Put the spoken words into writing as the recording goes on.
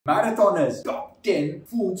Marathoners, top 10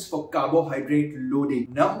 foods for carbohydrate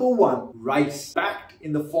loading. Number 1, rice. Packed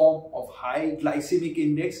in the form of high glycemic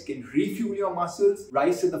index, can refuel your muscles.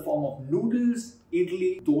 Rice in the form of noodles,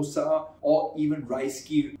 idli, dosa, or even rice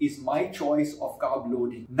kheer is my choice of carb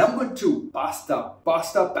loading. Number 2, pasta.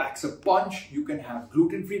 Pasta packs a punch. You can have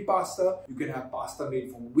gluten-free pasta. You can have pasta made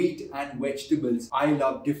from wheat and vegetables. I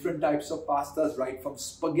love different types of pastas, right from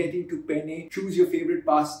spaghetti to penne. Choose your favorite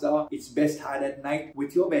pasta. It's best had at night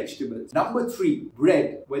with your vegetables. Number 3,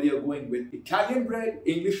 bread. Whether you're going with Italian bread,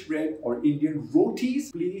 English bread, or Indian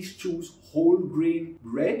rotis, please choose whole grain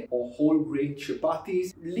bread or whole grain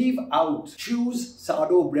chapatis. Leave out. Choose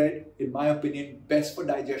sourdough bread. In my opinion, best for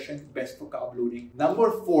digestion, best for carb loading. Number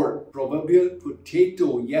 4, proverbial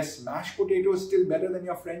potato. Yes, mashed potato is still better than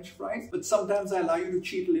your French fries, but sometimes I allow you to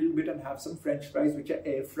cheat a little bit and have some French fries which are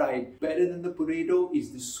air fried. Better than the potato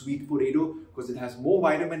is the sweet potato because it has more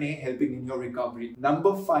vitamin A, helping in your recovery.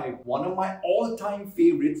 Number 5, one of my all-time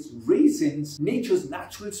favorites, raisins, nature's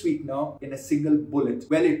natural sweetener in a single bullet.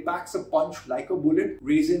 Well, it packs a punch like a bullet.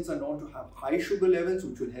 Raisins are known to have high sugar levels,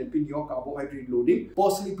 which will help in your carbohydrate loading.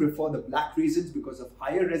 Personally prefer the black raisins because of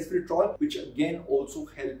higher resveratrol, which again also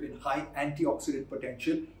help in high antioxidant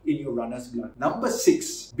potential in your runner's blood. Number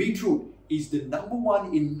 6, beetroot is the number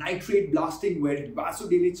 1 in nitrate blasting, where it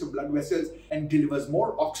vasodilates your blood vessels and delivers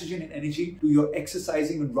more oxygen and energy to your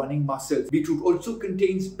exercising and running muscles. Beetroot also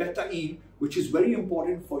contains betaine, which is very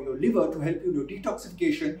important for your liver to help you do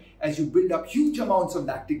detoxification as you build up huge amounts of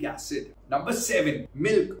lactic acid. Number 7,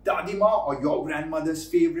 milk. Dadima or your grandmother's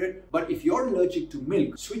favorite. But if you're allergic to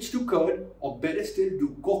milk, switch to curd, or better still,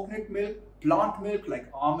 do coconut milk, plant milk like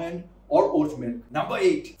almond, or oat milk. Number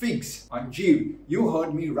 8, figs. Anjeev, you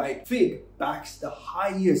heard me right. Fig packs the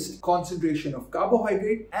highest concentration of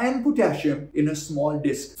carbohydrate and potassium in a small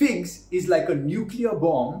disc. Figs is like a nuclear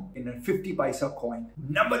bomb in a 50 paisa coin.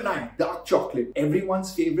 Number 9, dark chocolate.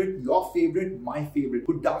 Everyone's favorite, your favorite, my favorite.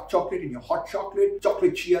 Put dark chocolate in your hot chocolate,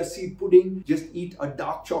 chocolate chia seed pudding. Just eat a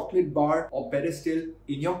dark chocolate bar, or better still,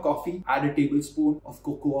 in your coffee, add a tablespoon of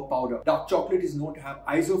cocoa powder. Dark chocolate is known to have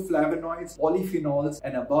isoflavonoids, polyphenols,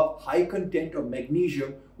 and above high content of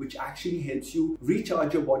magnesium, which actually helps you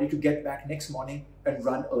recharge your body to get back next morning and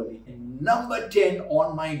run early. And number 10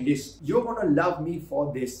 on my list, you're gonna love me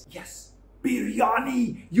for this. Yes,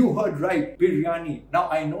 biryani. You heard right, biryani. Now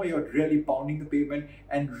I know you're really pounding the pavement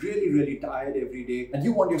and really tired every day, and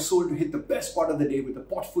you want your soul to hit the best part of the day with a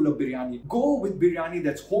pot full of biryani. Go with biryani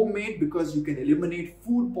that's homemade, because you can eliminate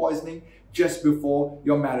food poisoning just before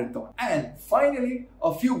your marathon. And finally,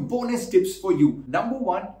 a few bonus tips for you. Number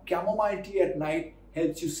 1, chamomile tea at night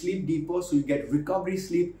helps you sleep deeper, so you get recovery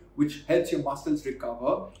sleep, which helps your muscles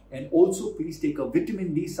recover. And also, please take a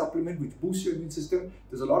vitamin D supplement which boosts your immune system.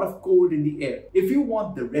 There's a lot of cold in the air. If you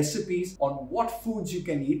want the recipes on what foods you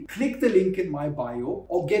can eat, click the link in my bio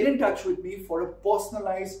or get in touch with me for a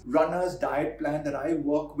personalized runner's diet plan that I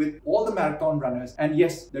work with all the marathon runners. And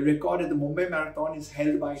yes, the record at the Mumbai Marathon is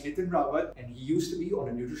held by Nitin Rawat, and he used to be on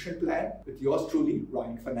a nutrition plan with yours truly,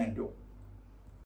 Ryan Fernando.